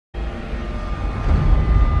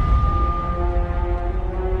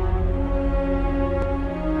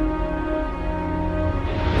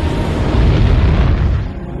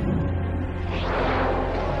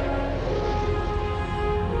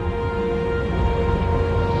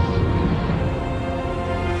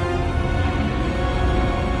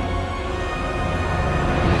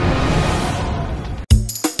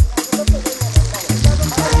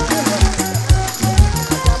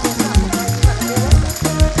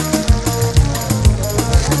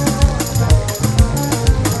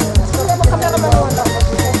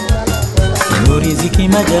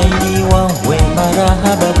jailiwa we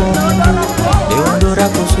marahaba bongo Ndola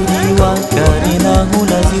kusudiwa karina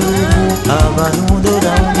hulaziruhu Abanudo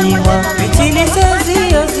daumiwa Vitili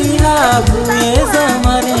sezio zihabu Yeza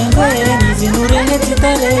marengweni Zinurene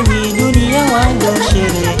titarehi Dunia wando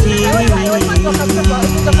sherehi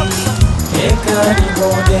Ekari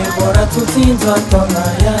bode bora tutinzwa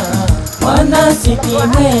tonaya Wana SITI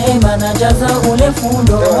mwema na Djazaou ule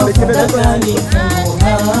fundo Wafunga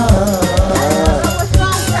kalifunguha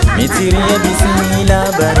Mitirie bisimila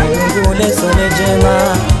bari ngule sole jema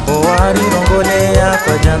Owari rongolea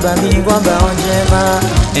kwa jamba migwa bao njema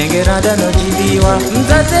Engerada no jibiwa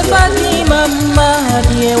Mzate Fatima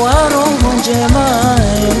mahadie warongo njema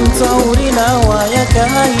Mtauri na wayaka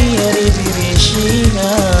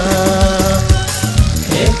haieridirishia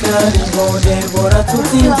Ekari bode bora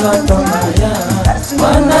tutinzwa tonaya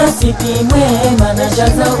Wana SITI mwema na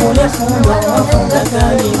Djazaou ule fundo Wafunga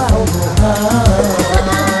kalifunguha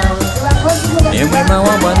Mwema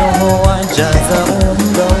wa mwanoho wa Djazaou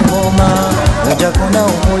mgongoma Ujakuna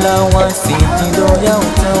umula wa SITI ndo ya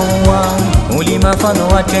utaua Ulimafano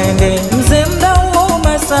watende mze mdao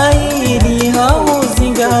masaidi hao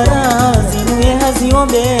zingara Zinuye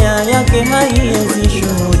haziombea yake haiezi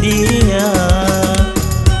shuhudia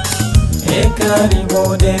Ekari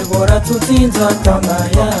bode bora tutinzwa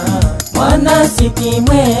tamaya Wana SITI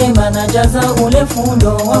mwema na Djazaou ule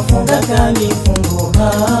fundo Wafunga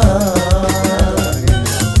kalifunguha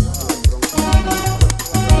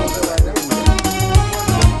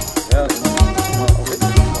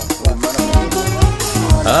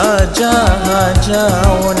Haja, haja,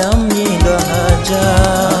 ona mnindo haja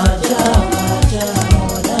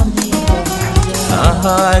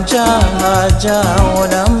Haja, haja,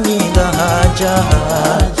 ona mnindo haja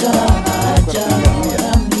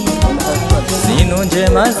Zinu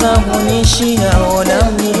njema za hunishia,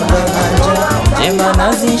 ona mnindo haja Jema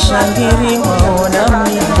nazishangiriwa, ona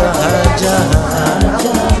mnindo haja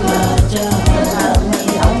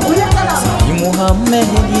Muhammad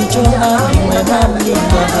Johari wema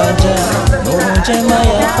mlinda haja Nuru njema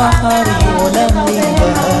ya fahari ona mlinda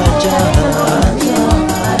haja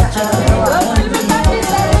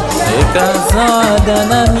Eka zada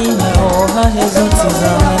na minao hahezo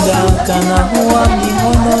tizamada Kana huwa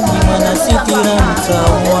mihono ni mana sitira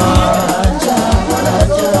mtawa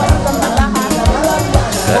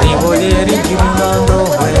Karibu deri jimando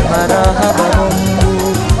we marahaba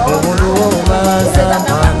mungu Uhulu umaza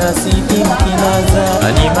mana SITI mkinaza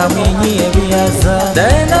Halima mwingi ebiaza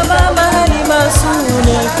Daena mama Halima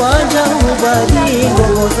sune kwa jangu badi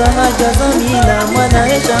Ngogo za haja za mila mwana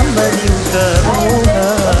eshambali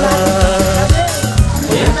ukaruha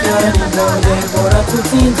Ekari bode bora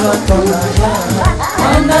tutinzwa tonaya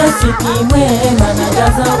Wana SITI mwema na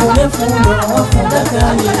Djazaou ule fundo Wafunga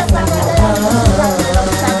kalifunguha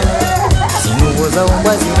Sinugoza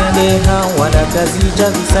umba zirendeha Wala kazija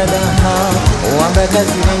visadaha Uwamba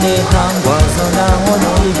kazirendeha Ngwazo na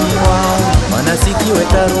hono ibiwa Mana SITI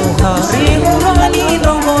wetaruha Rihurani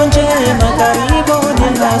nongo njema Karibo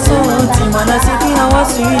nila soti Mana SITI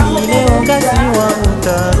hawasili Leo ngazi wa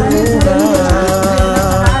utaruha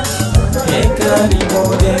Ekari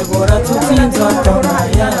bode bora tutinzwa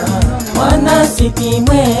tonaya Wana SITI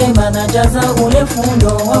mwema na Djazaou ule fundo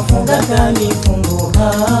Wafunga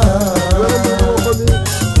kalifunguha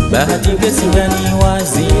Bahati kesingani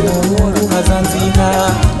wazinu Mungu hazanziha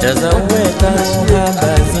Djazaou wetaruha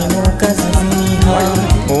Bazinu kaziziniha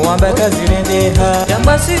Uwamba kazirendeha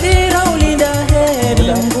Yamba sidira ulinda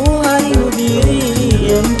heri Mungu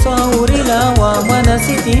haiubirie Mtaurila wa mwana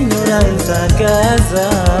SITI nyura zakaza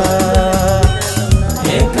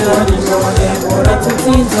Ekari bode bora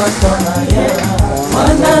tutinzwa tonaya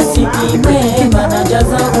Wana SITI mwema na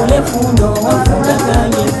Djazaou ule fundo Wafunga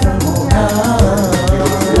kalifunguha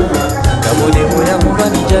Kabode boya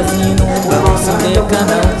kubani jazinu Bakusindeka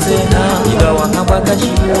na utena Igawa hamba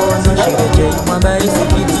kashiwono Shireje imamba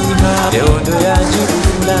isikitiha Leo ndo ya jibu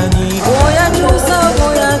fulani Boya jusa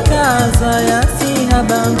boya kaza Ya siha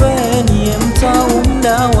bangweni Mtau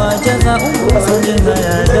mdawa Djazaou Sanjena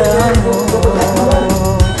ya damu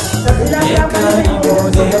Ekari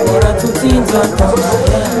bode bora tutinzwa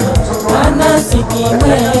tonaya Wana SITI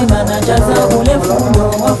mwema na Djazaou ule fundo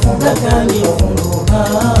Wafunga kalifunguha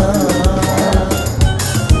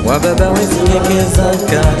Wababa wezilekeza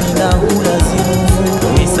karina hulazimu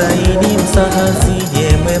Uisaidi msahazi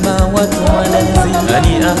ye mwema watu malezi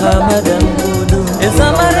Ali ahamada mgudu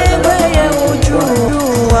Eza maregwe ya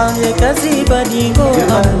ujudu Wahe kazi badingo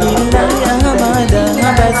Alhamdulillah ahamada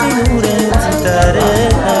Habazi nure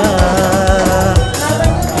zitareha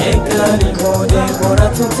Ekari bode bora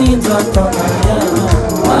tutinzwa tonaya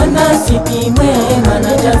Wana SITI mwema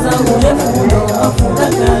na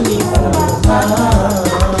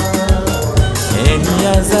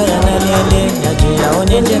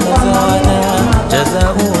lenje mazawana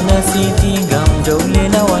Djazaou na SITI ngamjole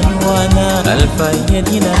na wanywana Alfaye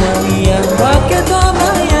na nawia wake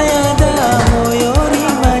tamaya ya damu yori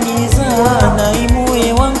malizana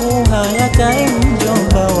Imuye wangu hayakae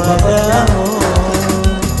mjomba wa damu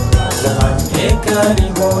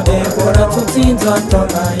Karibu debora tutinzwa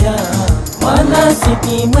tonaya Mwana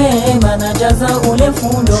SITI mwema na Djazaou ule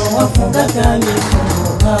fundo wafunga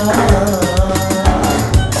kalifunga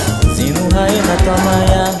Zinu hae na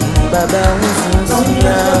tamaya baba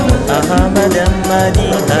ususia Ahmad Madi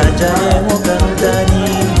ajale mukandani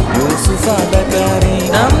Yusufa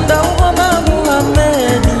Bakari Amdauma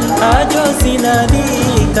Muhammedi ajo sinadi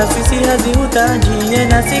Kasisi hazi utaji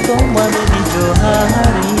na siko mwamedi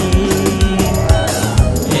johari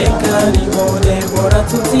Karibu debora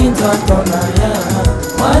tutinzwa tonaya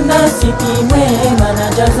Mwana SITI mwema na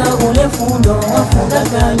Djazaou ule fundo wafunga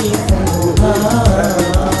kalifunga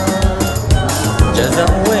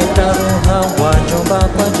Djazaou wekaruha wajomba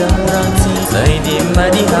kwa jamuranti Zaidi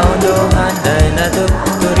madi haondo handai na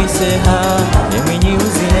doktori seha Yemini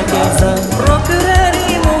uzinekeza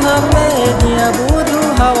Prokureri Muhammedi abudu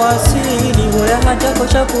hawasili Goya haja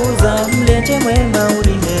kocha kuza mlete mwema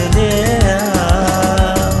ulimelea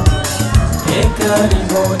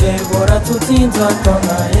Karibu debora tutinzwa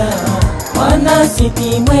tonaya Mwana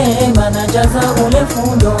SITI mwema na Djazaou ule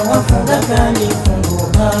fundo wafunga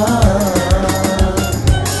kalifunga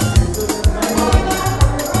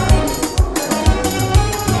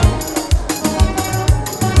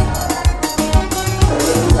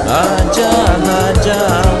Haja, haja,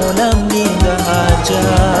 unamlinda haja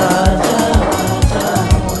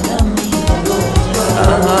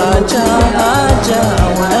Haja, haja,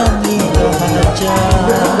 unamlinda haja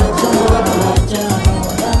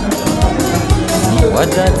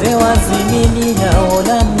Watate wazimilia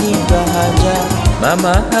unamlinda haja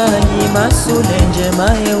Mama Halima Sulenje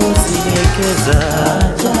mae usilekeza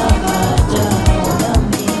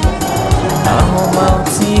Aho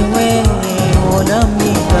mautiwe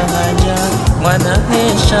unamlinda haja Mwana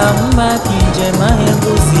hesha mmakije mae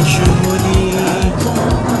usishuhudi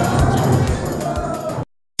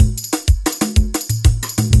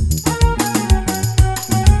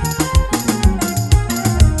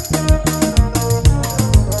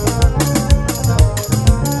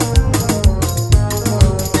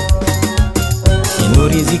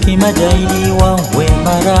Riziki majailiwa we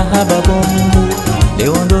marahaba bombu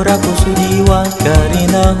Leo ndora kusudiwa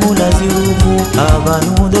karina hulaziruvu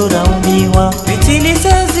Abanu ndora umiwa Vitili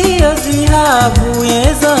sezio zihabu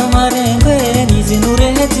yeza marengweni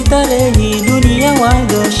Zinure heti tarehi dunia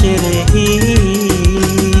wado sherehi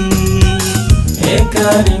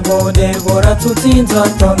Karibu debora tutinzwa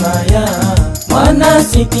tonaya Mwana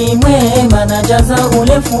SITI mwema na Djazaou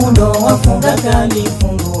ule fundo wafunga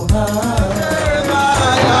kalifunga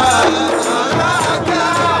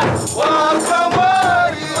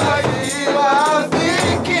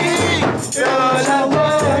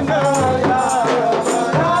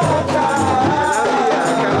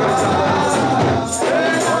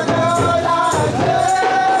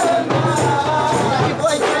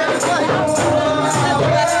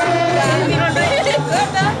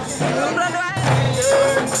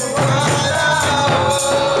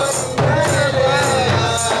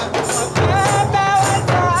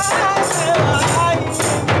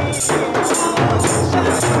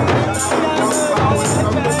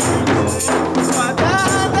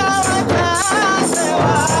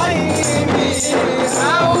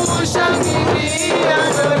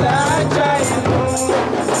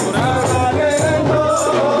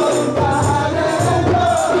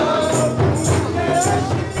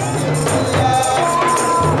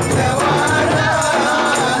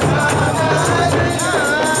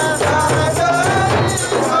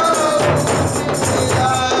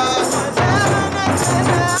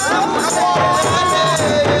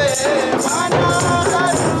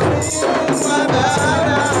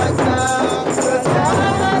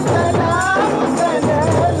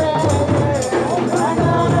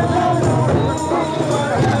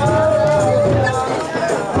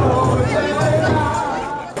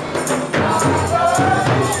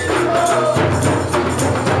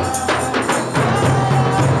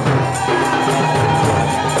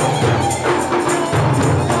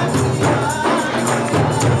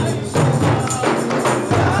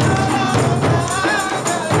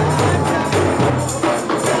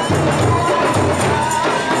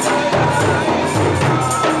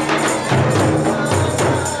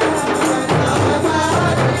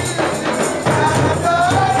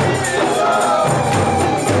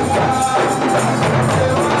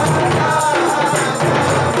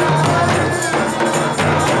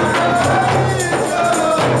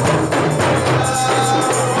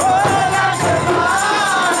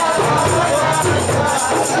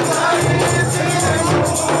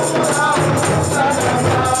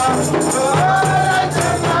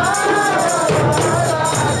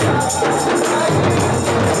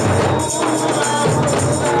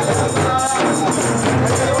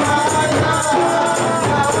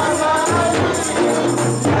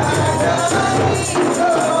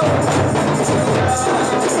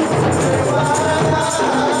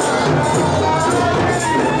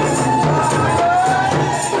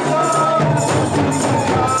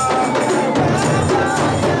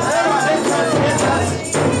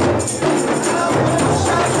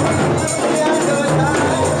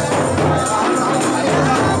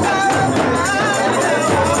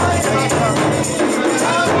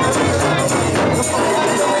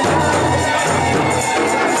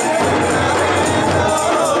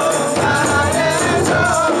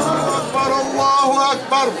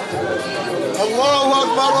أكبر الله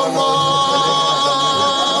أكبر الله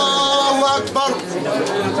أكبر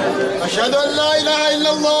أشهد أن لا إله إلا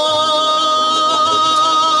الله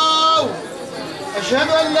أشهد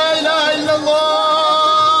أن لا إله إلا الله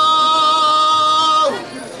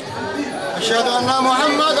أشهد أن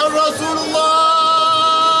محمدا رسول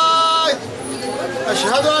الله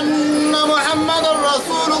أشهد أن محمدا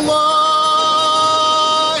رسول الله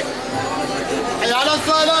حي على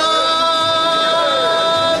الصلاة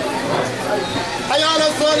حي على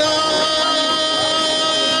الصلاة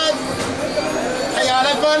حي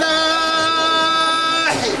على الفلاح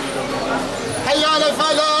حي على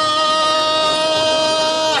الفلاح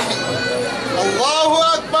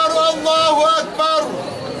الله أكبر الله أكبر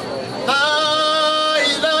لا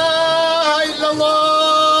إله إلا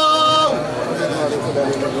الله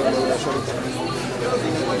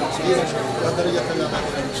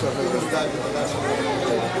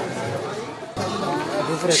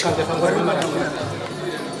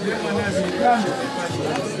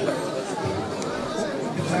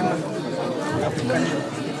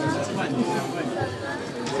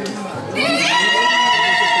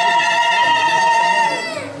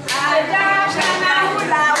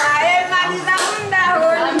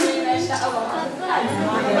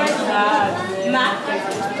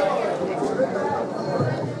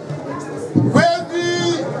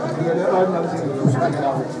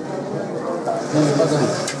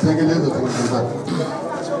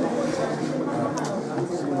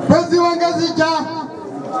Kwezi wangazija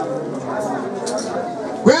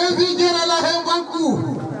kwezi jera la hembanku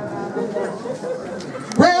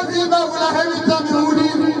kwezi babu la hemita miudi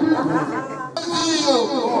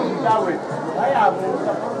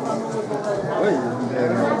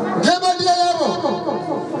jebadia yabo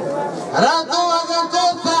rato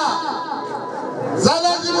wazantosa zala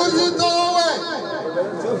zimuzitowe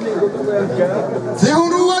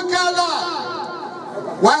zihuru wakala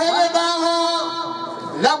wahele daho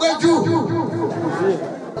لبجو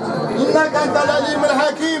إنك أنت العليم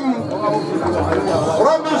الحكيم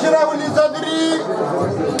رب اشرح لي صدري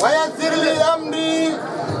ويسر لي أمري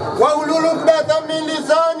واحلل عقدة من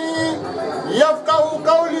لساني يفقه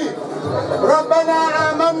قولي ربنا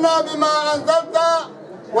آمنا بما أنزلت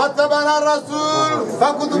واتبعنا الرسول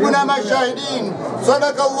فكتبنا مع الشاهدين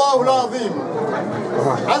صدق الله العظيم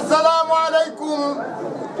السلام عليكم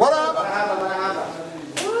ورحمة الله.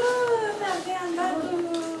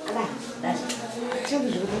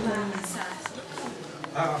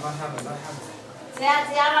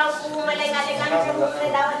 Sehat-sehat aku melengah-lengah cemburuan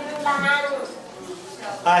dawan di ulahan.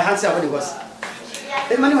 Hands siapa nih bos?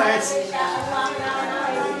 Mana hands?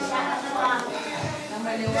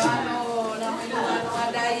 Nama Liwano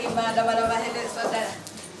ada ibadah pada bahaya saudara.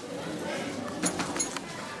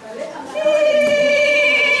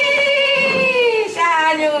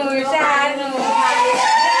 Shanu.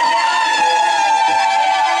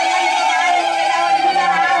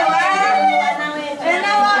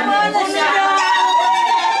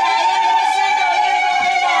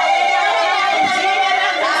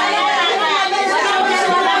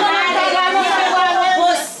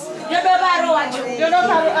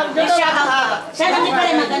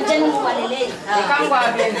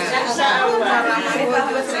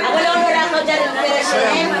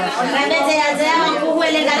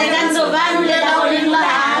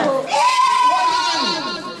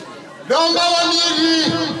 Domba wamiri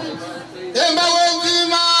emba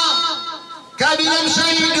wenzima kabila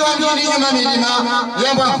mshahidi wa mjini Nioumamilima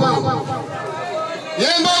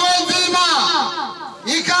yemba wenzima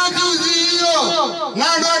ikajuzi hiyo na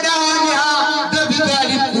ndoda waniha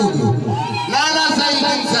debitali kudu nana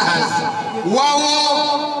saidi msahasi wawo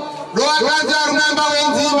doa kazaru memba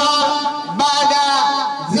wenzima baada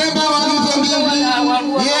zemba wanizo mbili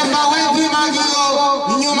yemba wenzima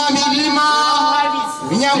giyo Nioumamilima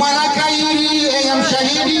Nyamwana kairi ya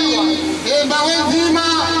mshahidi emba wenzima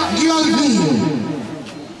ndio nzio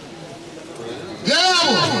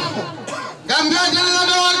leo gambia jana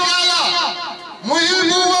na wakala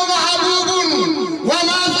muhimu wa mahabubun wa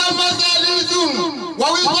madha masalizun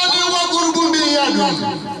wa witani wa qurbun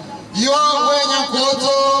biyadun yo wenye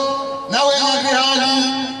koto na wenye rihali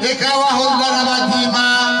ikawa hodla na matima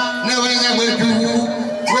na wenye mwetu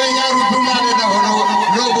wenye rutuma na hono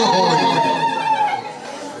lobo honi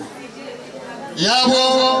yabo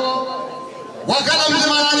wakala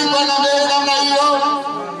mzimanani kwa na mbele namna hiyo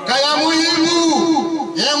kaya muhimu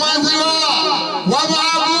ye mwanziwa wa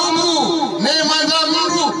maabubu ne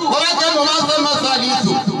mwanzamuru waka mwasa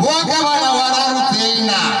masalisu waka wana wararu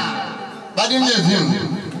tena badi Mwenyezi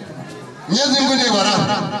Mungu ni wararu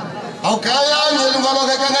au kaya Mwenyezi Mungu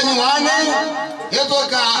akakanga nyuane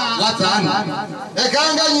yetoka watano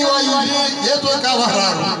ekanga nyiwa yuli yetoka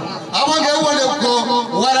wararu abange wale uko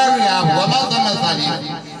wararu yabo wamaza masali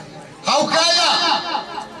haukaya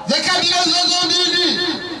zekabila zozo mbili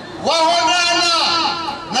wahonana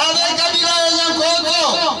na zekabila yenye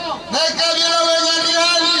ngozo na kabila wenye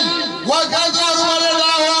nihali wakazaru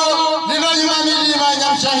malelao nilo Nioumamilima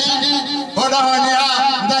nyamshahidi hodahania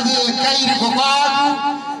ndazi kairi kwa watu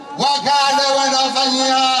wakale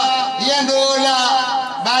wanafanyia Ndola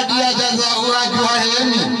baada ya Djazaou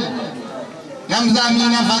ajuhahemi na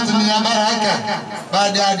mzamina Fatimia Baraka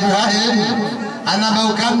baada ya ajuhahemi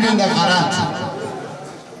anabauka mdenda Faranta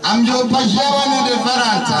amjopashewa nende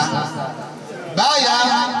Faranta baya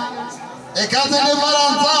ekaze nende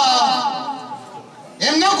Faranta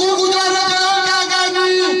emna kukujana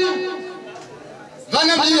kagani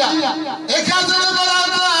vanabia ekaze nende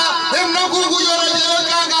Faranta emna kukujana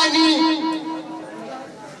kagani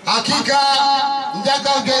hakika njaka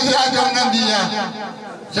ugezi akamnambia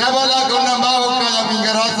shabala konambao kaya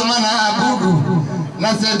mingarasma na abudu na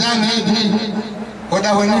sedani hidi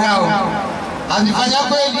kodahoni hao azifanya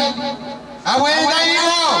kweli awenda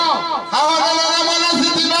hiyo hawadala mwana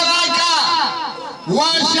SITI Baraka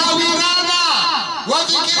washawirana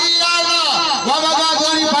wafikiriana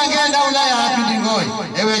wababazoni pangenda ulaya hapidi ngoi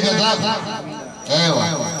ewe Djazaou ewa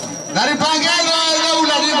naripangenda ule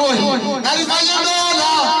uladiboi narifanya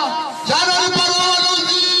Ndola jana riparoa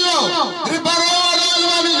luziyo riparoa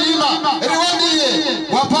Nioumamilima riwambie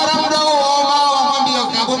wapara mdao wama wamambio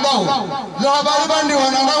kabundao lohabari bandi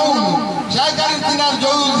wananaumu shakari tina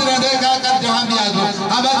johu zinadeka kati wambiazo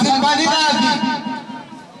abasimbani nazi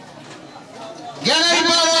gena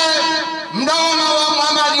ripare mdao wa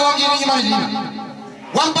Muhammadi wa Nioumamilima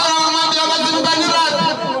wampara wamambia abasimbani nazi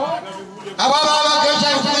ababa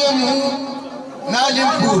kesha ifuyemu na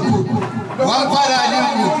alimkudu wampara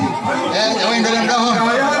alimkudu wendele mdaho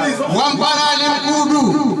wampara alimkudu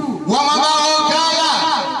wamabao kaya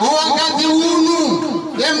wakati unu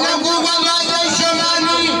emnangungwa maja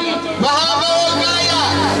shomani wahabao kaya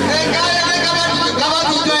nekaya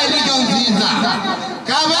kabati joe lijonziza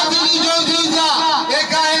kabati lijonziza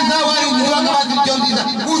ekaenza walijua kabati lijonziza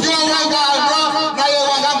kujua wanga alwa na ye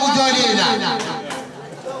wanga kujolina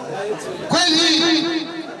kweli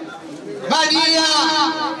badia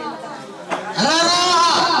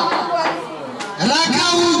raroha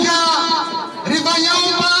rakauja rifanya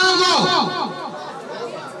mpango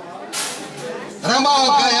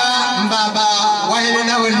rambao kaya mbaba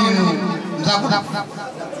wahelena welinu mzaku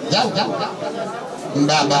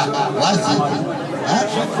mbaba wazi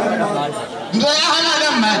ndoya hana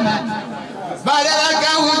damadi baada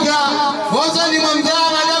rakauja bozo ni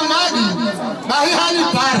mzaa damadi bahi hali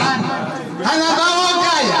para hana bao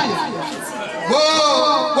kaya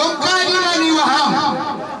wamkani nani wahamu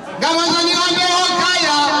kama zani wambeo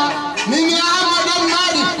kaya mimi hama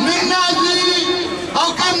damadi minazi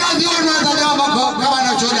au kamnazi unazalewa mako kama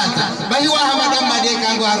na chodata bali wahama damadi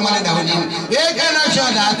ekango harumane dahudini eka na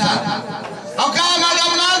chodata au kama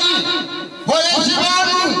damadi pole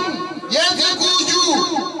shibanu yezi kuju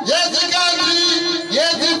yezi kazi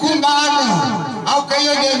yezi kumbanu au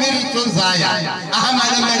kayo gemiri tonzaya ahama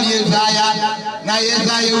damadi yezaya na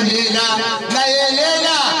yezayo lela na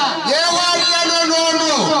yelela yewali ya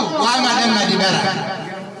nonono wama damadi Baraka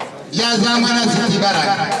ya zamana SITI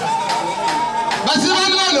Baraka basi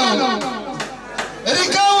manalo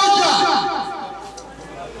rikauja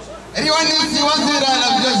riwanisi wazira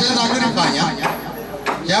la vijoseza kurifanya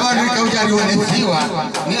yawa rikauja riwanisiwa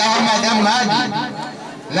ni Ahmad Ahmadi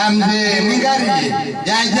la mzee Mwingarie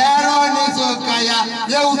ya jaro ni sokaya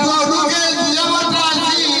ya utorugezi ya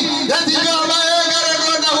matrasi ya tijoma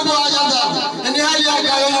egare hubo ajaza ni hali ya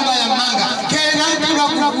kayo nyumba ya manga kena mpina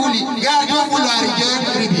kukuli ya jokulu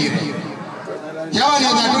arijo ribiri yawa ni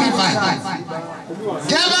zakurifanya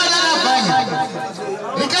kema nafanya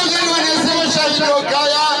nikauja ni wanesema shahido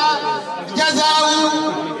kaya Djazaou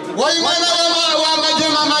waimana wa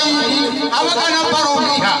majema maini awakana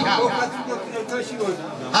parumiha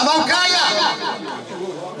abakaya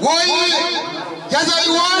woi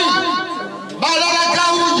Djazaou woi balala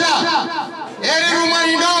kauja eri ruma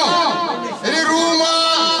ino eri ruma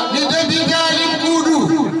ni debigali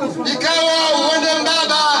mkudu ikawa uwende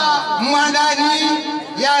mbaba mwandani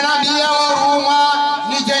ya nabia wa ruma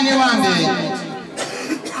ni jeni wambe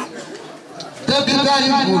debigali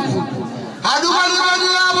mkudu adubali wani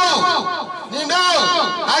yabo ni ndao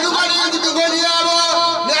adubali yudugoni yabo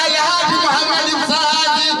ni Alhaji Muhammad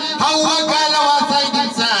Msahaji hauwakala wa Saidi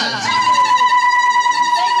Msahaji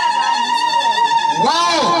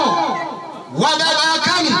wao wababa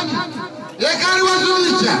kami yekari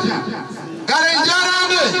wazulisha kare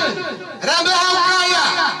jarambe rambe hauka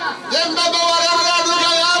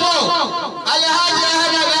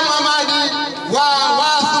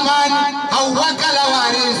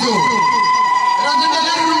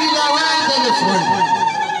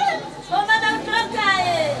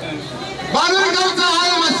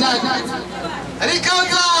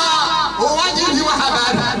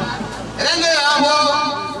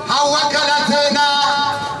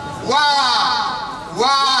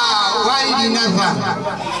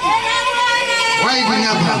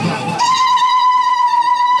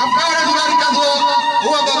Kapkara tukarikazo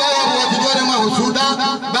huwa baba wa watijone mwa husuda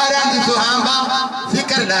barandi sohamba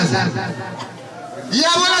fikar daza ya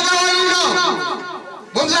wala dawino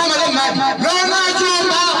bomzama lemadi lona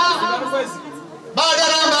jomba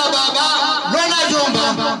badaramba baba lona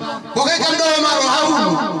jomba bokeka mdomo maro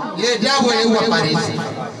haulu ye jabo ye wa Parisi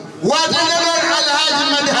watendelo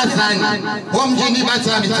Alhaji Madi Hassan wa mjini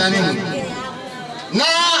Basami Samimu na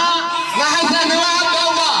Hassan wa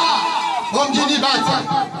Bawa wa mjini Basa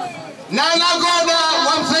na Nagoda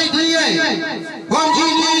wamsaidie wa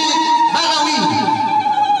mjini Balawi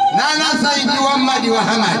na Saidi wa Madi wa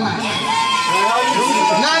Hamad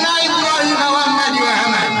na Ibrahim wa Madi wa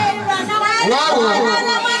Hamad wao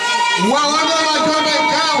waona wajombe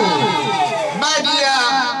kao Badia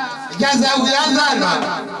Djazaou yazana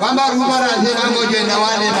kwamba rumara zina ngoje na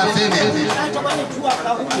wale na feme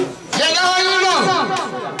Djazaou yuno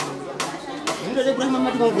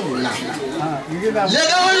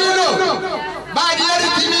Djazaou yuno Badia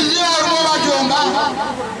ritimizia rumara jomba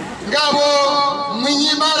ngabo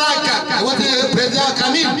mwenye baraka wote prezia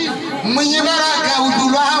kamili mwenye baraka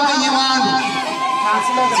udulaha mwenye wandu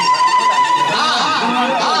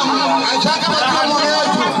Ashaka batu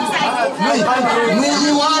mwoneoju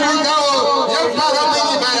mwenye wandu ngao yapara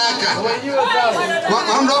mwenye baraka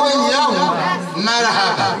Wando wenye yao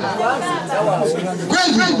marahaba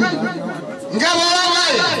Kwenzi ngabo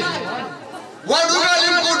wamae Waduga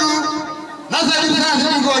limkudu Nasa limsasi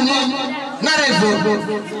mingoni Narezo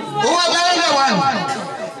Uwa baile wanu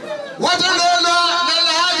Watandolo na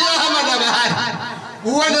Alhaji Ahmad Bahari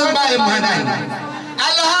Uwane mbaye mhandani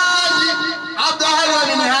Alhaji Abdahari wa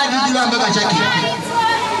minihadi jiwa mbaba chaki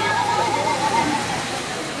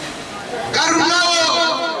Karunao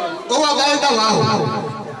Uwa baida wao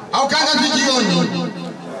Au kanga vijioni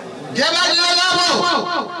Gema jina labo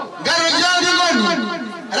Garujani goni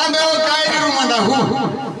Rambe ukairi rumanda huu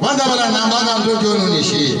Wanda wala nambanga mzojo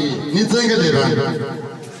nunishi Nitenge dira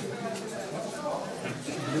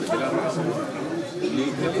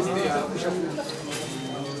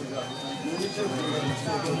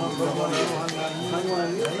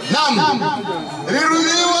Nam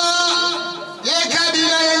Riruliwa Ye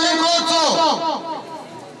kabila yenye goto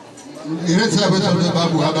Iresa beto de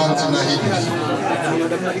babu habanti na hidi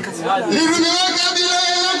Riruliwa kabila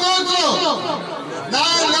yenye goto Na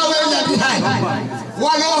wenye bihai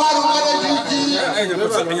Wano haru wale juji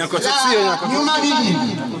Nioumamilima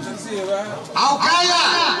Au kaya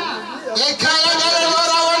Ye kaya gale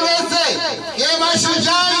wara wanese Ye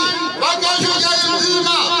mashujai Waka shujai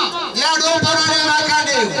mzima Ya dopara ne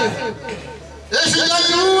makade Ye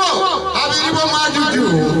shujai huo Habiribo majuju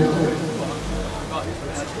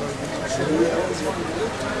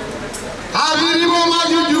Habiribo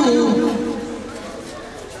majuju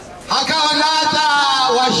Haka wanata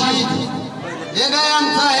washidi Yenda ya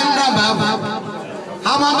mta baba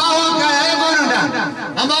Hamabaho kaya egonunda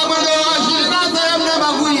Hamabaho washidi nasa ya mna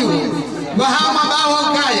baguyu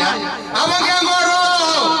Wahamabaho kaya Amagengoro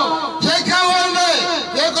Cheka wende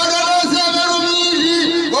Yekodolo severu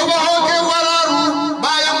mili Obahoke wararu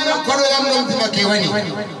Baya mnakoro ya mnamtima kiwani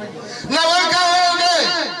Na waka wende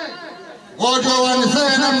Wojo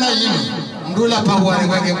wanisee namna yini Ndula pabuwani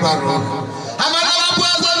kweke kwaro Hamana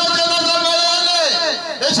wapuaza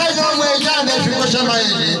Eshaji wa mwejande shuko shama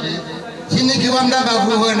hili Siniki wa mdaba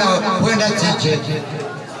huenda tiche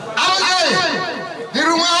Awe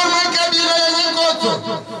Niruma orma kabila yenye koto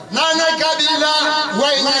Nana kabila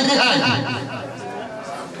wenye nihaji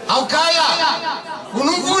Haukaya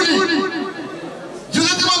Unumfuli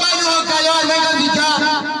Juziti mabani wakaya wanega vita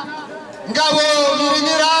Ngabo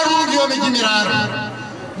mirimiraru Ndiyo mijimiraru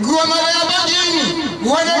Nguwa malaya bajini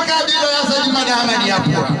Uwane kabila ya Saji Madahamadi ya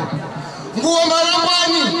pua Nguo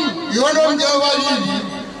marabani yondo mjawalili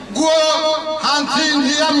Nguo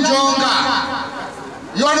hansinzi ya mjonga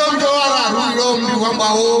yondo mjawara rulo mjiwamba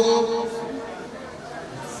ho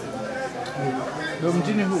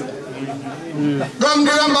Domjini hula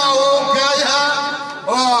Domjini ho kaya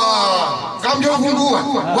Kamjo fungua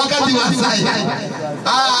wakati wa saya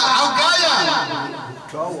Aukaya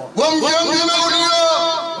Wamjongi maulio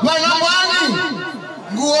Wanawani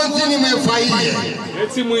Nguo zini mefaiye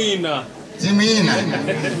Eti muina Timina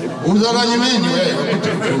Uzala nyimeni wewe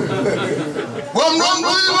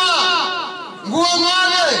Wamdonguiwa Nguo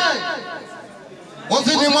male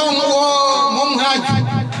Wasini mumhaji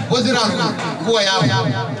Wazirazu Nguo yao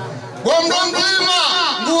Wamdonguiwa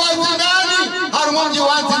Nguo zindani Harumomji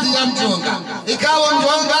wantizi ya mjonga Ikawa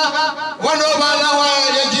mjonga Wanobala wa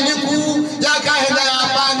yajiniku Yakahenda ya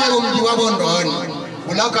pange umji wa bondoni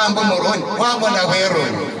Ulaka ambo moroni Wambo na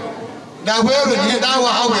weroni Na wewe ni dawa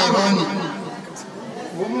haweroni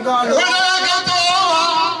Wana yakatoa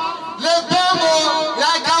le pembo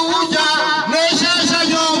la kauja neshasha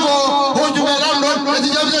jongo hujumela ndo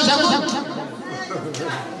zijabisa shaku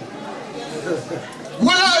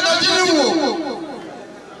wala dajinu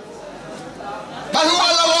bahu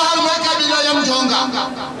wala wahal makabila ya mjonga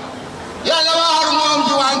ya la wahal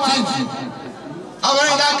mji wa ntinji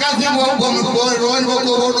awenda kazi mwongo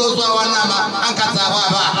mkono so wanama ankata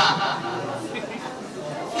baba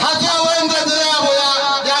hata wende yabo ya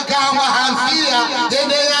kama hamfia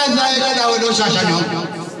dende yaza ila wedo shashanyo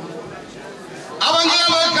abangira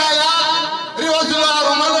bakaya riwazula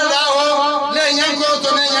rumala dawo le nyango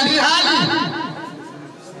to ne nyandi hali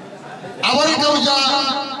abari kauja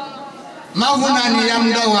mavunani ya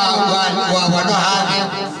mda wa wado hali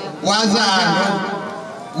wazano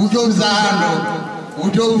ujozano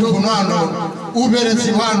ujofunano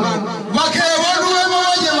uberesiwano makewoduwe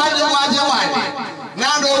moje maje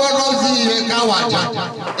nando wodozi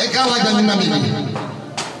ekawaja Nioumamilima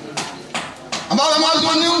ambao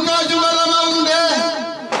mazuni ukajumala maunde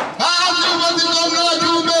basi ubazitono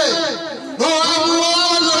jumbe roamu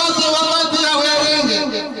wazo wapati ya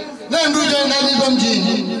wewenge nenduje ndanizo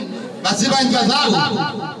mjini basi Djazaou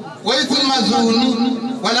waitu mazuni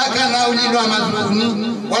walaka naulidwa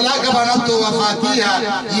mazuni walaka banato wafatiha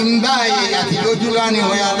imbaye atilojulani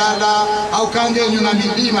hoyalala au kange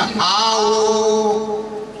Nioumamilima au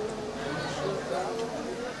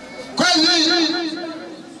kweli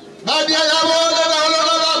baada ya woda na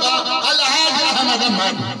baba Alhaji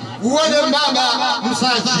Ahmad uone baba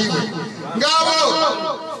msachiwe ngabo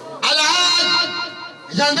Alhaji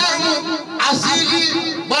jandarmu asili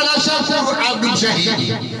bwana Shakuru Abdul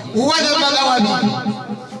Shahidi uone baba wa mimi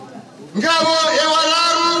ngabo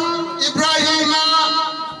ewalaru Ibrahim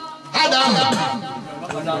Adam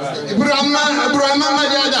Ibrahim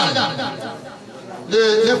Adam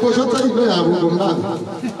le koshota ibe ya bugomba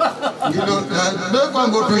ngilo be kwa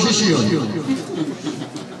ngoto shishio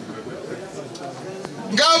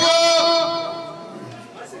ngabo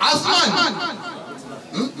Asman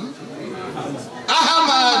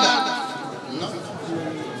Ahmad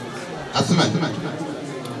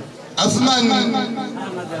Asman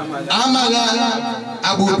Amala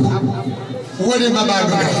Abu wole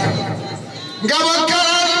babado ngabo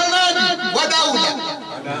karani wadaula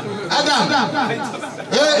Adam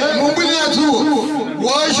mumbili yetu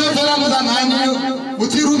waisho salamu zamani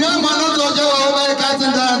utirumia manoto jawa oba kati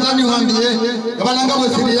ndani wambie kabalanga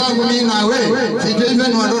bosiri yangu mimi nawe sijeive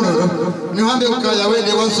nwandono niwambe ukaya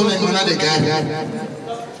wele wasome mwanade gari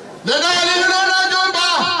dada alilona jomba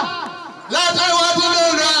lata watu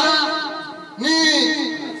dada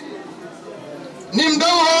ni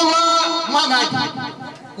mdogo Muhammad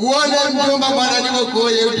uone mjomba bwana niko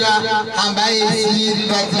koyeuta ambaye siri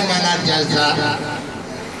lazima na jaza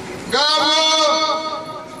ngabo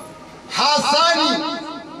Hasani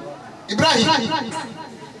Ibrahim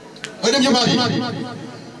wale mjomba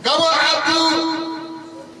ngabo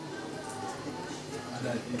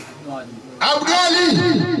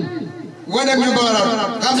Abdali wale mjomba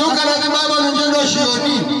kazuka na baba njendo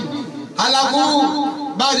shioni halafu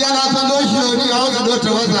baada ya natando shioni au zote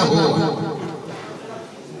wazapo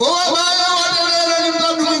owa baya wadelele ni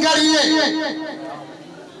mtabdu mingariye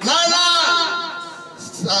nana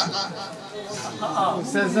sasa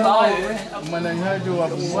manhaji wa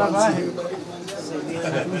mwahi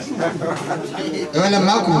wala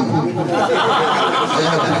maku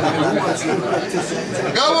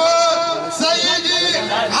gawo Sayyidi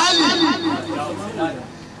Ali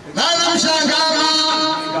nana mshangama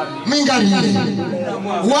mingariye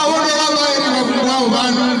waone wao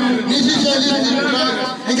banu nijisheliti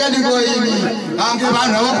ingadi ngoyini ange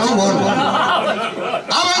bana wakubona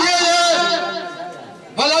abangeye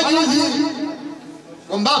balajuzi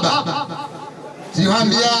ombaba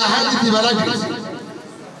siwambia hadithi balajuzi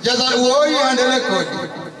Djazaou andele kodi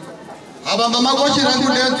abamba magoshi rangu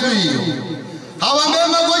letu hiyo abamba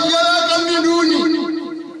magoshi ya kaminduni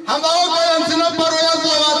amba oka ya nsina paro ya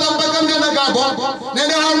sawa tambaka mbena kabo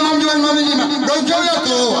nene hamu Nioumamilima donjo ya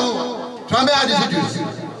toa tuambe hadithi juzi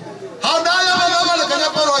hadaya mama la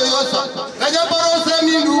kajaparo yosa kajaparo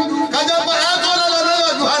semindu kajaparo atola la nayo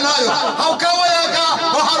juhanayo au kawayaka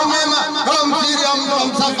harumema kama mtiri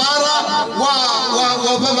msafara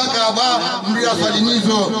wa baba kaba mria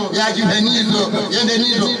salinizo ya jihenizo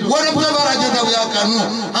yendenizo wale msafara Djazaou ya kanu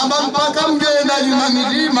amba mpaka mgenda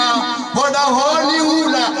Nioumamilima boda honi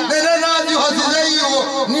hula nene nazi hosizeyo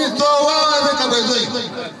ni towa kabezoi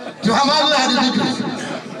tuhamali hadithi juzi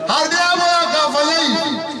hadaya yakafanya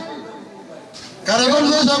hivi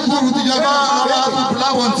karibuni sasa kutujaba watu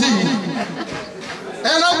fulawonti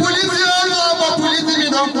ela polisi hapa polisi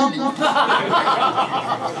midomkudi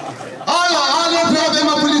ala problem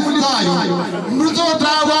polisi mruto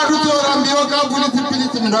tawa ruto rambio kabulisi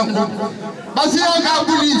pilisi mndangu basi ya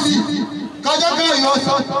kabulisi kaja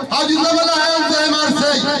kayosa ajizabala henze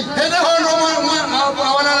Marseille ene hono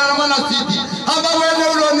wana mwana SITI haba wene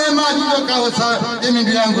ulone maji kaosa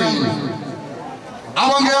emindu yangu hii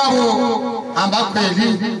abonge abo amba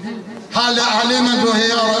kweli halema ndo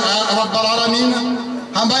ya rabbal alamin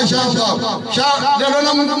amba inshallah lelo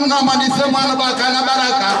na mungu na mandise mwana bakana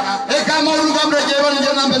baraka e kama uruga mrejeva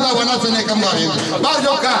nje na mbeza wana sene kama hivi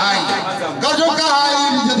bajoka hai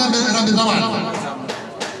nje na mbeza wana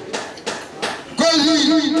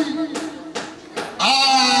kweli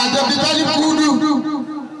Dapitali Kudu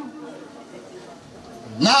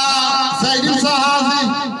na Saidi Msahazi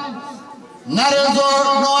na Rezo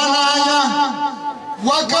Noanaya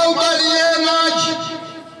wakaubalie maji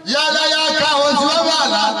yala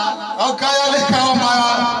yakahoziwabala au kayaleka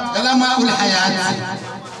wama ulhayati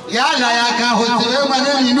yala yakahoziwe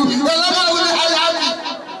manenu wama ulhayati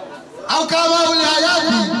au kama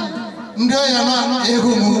ulhayati ndio yama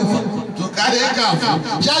ehumufa tukareka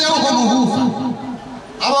shaya uhumufa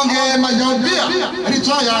abonge majobia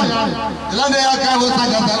ritaya lande yakahoza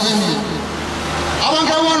gazawemi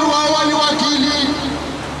abonge wanu wakili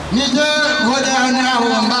nije hoda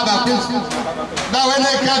hao mbaba pesa dawene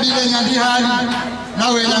kabile nyandi hali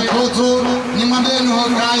nawe na koto ni mwambeni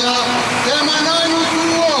hokaya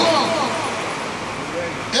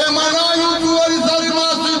emana yutuo rizali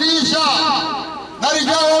masudisha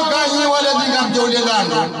narijao kanyi wale zinga mjole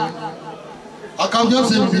lando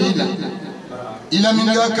akamjose mbila ila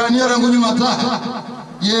mingiwakania rangu nyumataha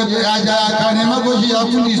ye aja yakane magoji ya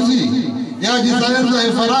Tunisi ya jisayenza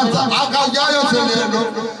ya Faransa akajayo selelo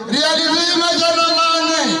realizima jana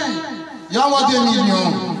mane ya wate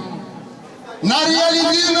milioni na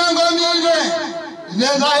realizima ngomile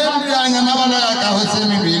leza hembi ya nyamabala ya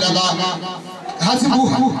kahosemi bila baba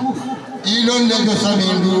hasibu ilo nlejo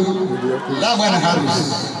samindu la bwana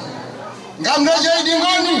harusi ngamneje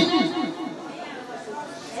idingoni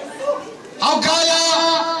Aukaya,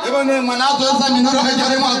 ebone manato esa minoro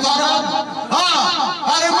hajare matara.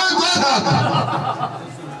 Are matara.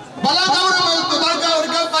 Balaka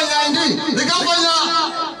urika fanya indi, rikafanya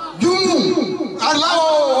jumu.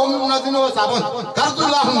 Arlao natino sabon.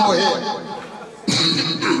 Kartullah mohe.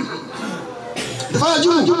 Fanya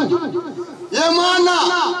jumu. Yemana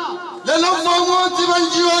lelo fomo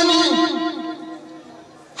tibanjiwani.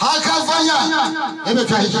 Hakafanya. Ebe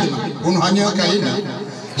kahishima. Unuhanyo kaina.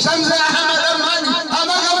 Shamsa Ahmed Amani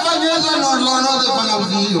amekafanyeza nono zifanya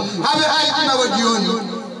mziyo habe haiti na wajioni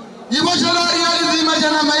ibo shalari alizima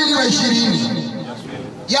jana maili wa 20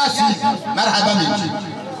 yasi marhaba miki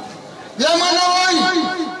ya manawai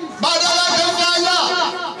badala kafanya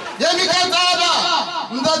ya mikataba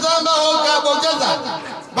mtazamba hoka bojeza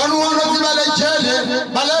banu wono zibale chele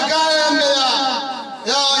baleka embe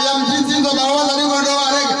ya mjiti ndo bawaza ni ndo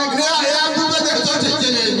warege ya kupete zote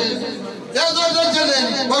chele yazo zote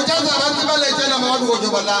bojaza watu bale tena mawadu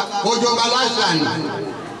hojobala sana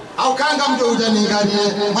au kanga mdo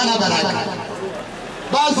ujaninganie mwana baraka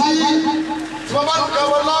basi sababu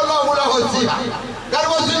kwa wallahu la hosiha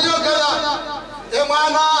karbo sinyo kala e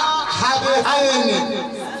mwana habe hayene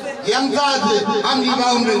yamtaze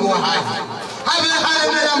amliba umri wa hai habe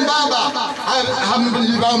hayene yambaba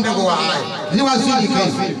amliba umri wa hai ni wasili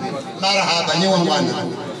kasi marhaba ni wangwana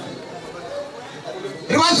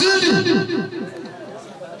Riwasili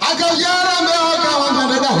akajara meoka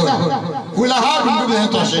wanadadaho kula habu ndube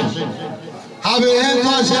hetoshe habe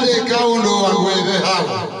hetoshe kaundo wangweve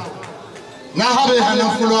habu na habe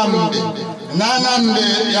hanafulwa mbe na nambe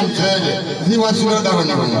ya mtele riwasili daho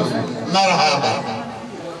ni marhaba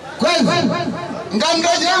kwezi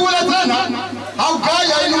ngamdoje ule tena au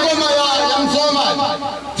kaya ngoma ya msoma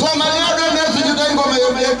Somalia ndio ndio ngoma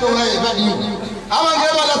yote ulai badi ama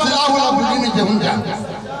ngeba la silahu la bulini jehunja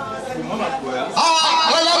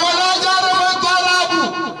wala manajara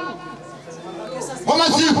mtarabu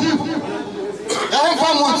wamasifu ya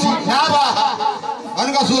mfamoti naba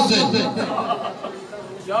anga sose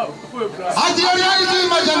hadi yari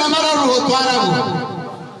majana mararu hotwarabu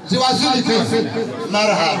ziwasili kesi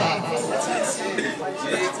marhaba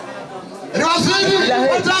riwasili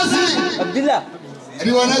watasi Abdullah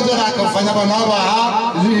riwanazo na kufanya banawa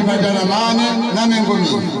zili majana mane na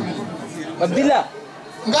mengomi Abdullah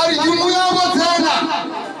ngari jumu yao tena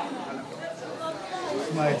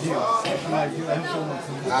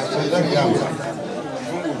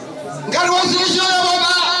ngari wasilisho ya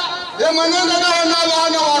baba ya maneno na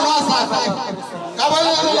wana wanasa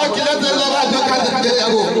kabla ya kilete za radio kazi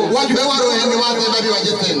yao wajue waro ni watu babi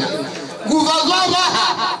waje tena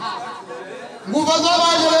nguvu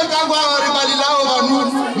zao yele kangwa ribali lao banu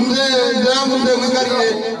mzee ndangu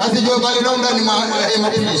asijue bali londa ni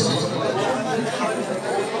mapisi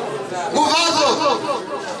muvazo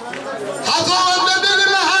hazo mbele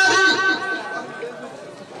mahali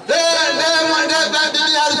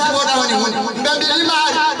mbele hali kuona wani mbele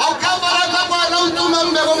mahali au kafara kwa na utuma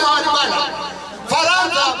mbele mahali bana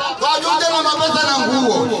Faransa wajote na mapesa na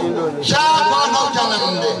nguo shaka na uchana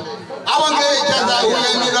mbele awange Djazaou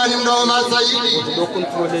Nioumamilima Ndola Saidi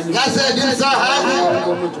na Saidi sahabu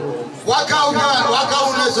wakauna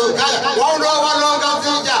sokaya waundo walonga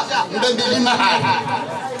vija mbele mahali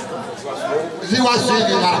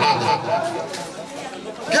ziwasili mahali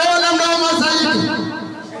Keona Ndola Saidi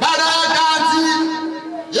baada ya kazi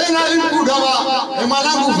yena limkudawa ni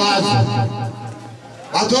mwanangu vazi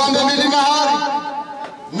watuambe mbili mahali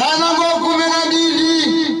na nango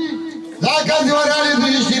 12 za kazi warali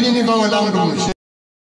 20 kwa wala mdumishe